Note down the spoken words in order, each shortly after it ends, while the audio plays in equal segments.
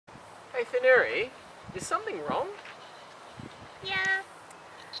Hey Thanuri, is something wrong? Yeah.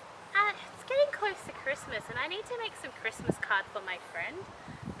 It's getting close to Christmas and I need to make some Christmas cards for my friend.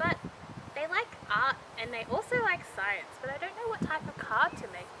 But they like art and they also like science, but I don't know what type of card to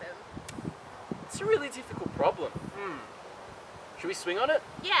make them. It's a really difficult problem. Should we swing on it?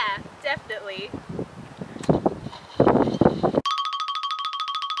 Yeah, definitely.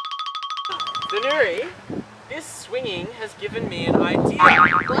 Thanuri, this swinging has given me an idea.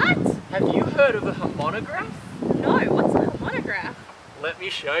 What? Have you heard of a harmonograph? No, what's a harmonograph? Let me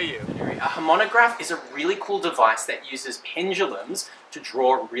show you. A harmonograph is a really cool device that uses pendulums to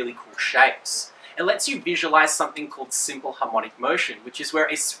draw really cool shapes. It lets you visualize something called simple harmonic motion, which is where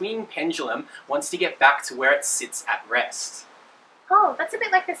a swinging pendulum wants to get back to where it sits at rest. Oh, that's a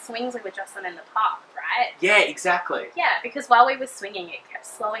bit like the swings we were just on in the park, right? Yeah, exactly. Yeah, because while we were swinging it kept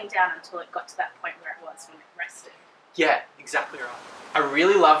slowing down until it got to that point where it was when it rested. Yeah, exactly right. I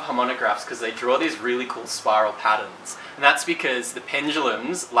really love harmonographs because they draw these really cool spiral patterns. And that's because the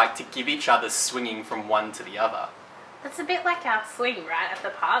pendulums like to give each other swinging from one to the other. That's a bit like our swing, right, at the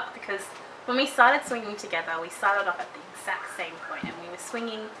park, because when we started swinging together, we started off at the exact same point and we were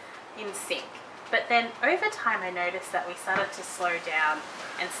swinging in sync. But then over time I noticed that we started to slow down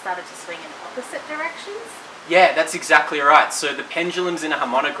and started to swing in opposite directions. Yeah, that's exactly right. So the pendulums in a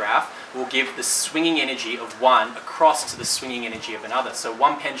harmonograph will give the swinging energy of one across to the swinging energy of another. So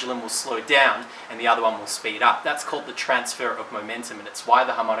one pendulum will slow down and the other one will speed up. That's called the transfer of momentum, and it's why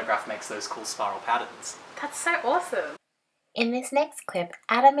the harmonograph makes those cool spiral patterns. That's so awesome. In this next clip,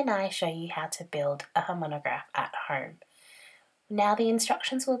 Adam and I show you how to build a harmonograph at home. Now the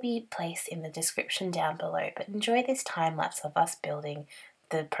instructions will be placed in the description down below, but enjoy this time lapse of us building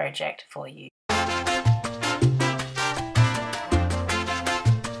the project for you.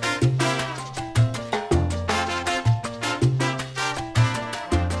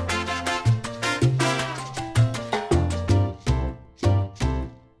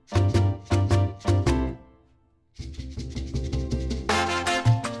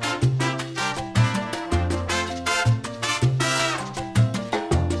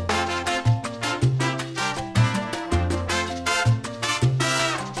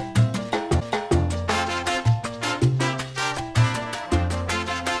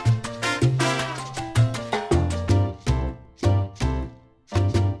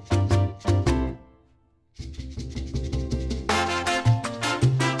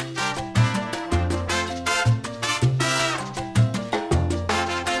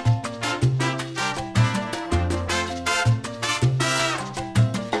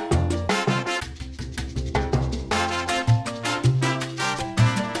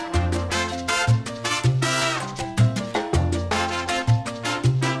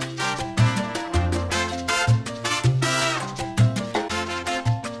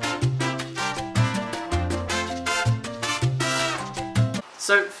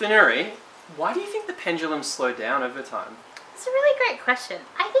 So, Thanuri, why do you think the pendulums slow down over time? It's a really great question.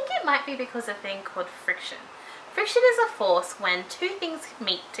 I think it might be because of a thing called friction. Friction is a force when two things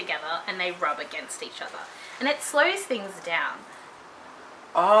meet together and they rub against each other, and it slows things down.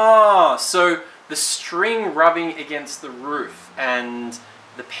 Ah, so the string rubbing against the roof and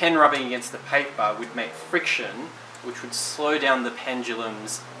the pen rubbing against the paper would make friction, which would slow down the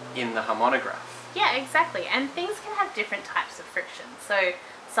pendulums in the harmonograph. Yeah, exactly. And things can have different types of friction. So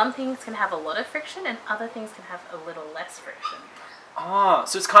some things can have a lot of friction and other things can have a little less friction. Ah,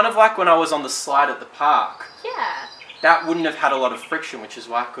 so it's kind of like when I was on the slide at the park. Yeah. That wouldn't have had a lot of friction, which is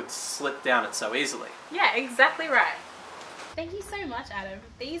why I could slip down it so easily. Yeah, exactly right. Thank you so much, Adam.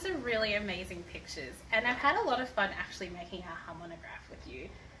 These are really amazing pictures, and I've had a lot of fun actually making a harmonograph with you.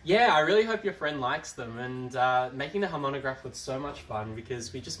 Yeah, I really hope your friend likes them, and making the harmonograph was so much fun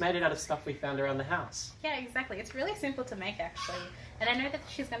because we just made it out of stuff we found around the house. Yeah, exactly. It's really simple to make actually, and I know that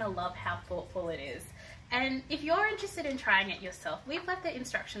she's going to love how thoughtful it is. And if you're interested in trying it yourself, we've left the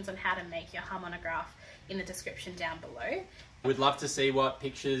instructions on how to make your harmonograph in the description down below. We'd love to see what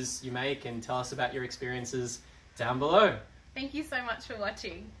pictures you make and tell us about your experiences down below. Thank you so much for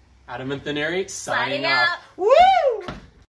watching. Adam and Thanuri signing Signing off. out. Woo!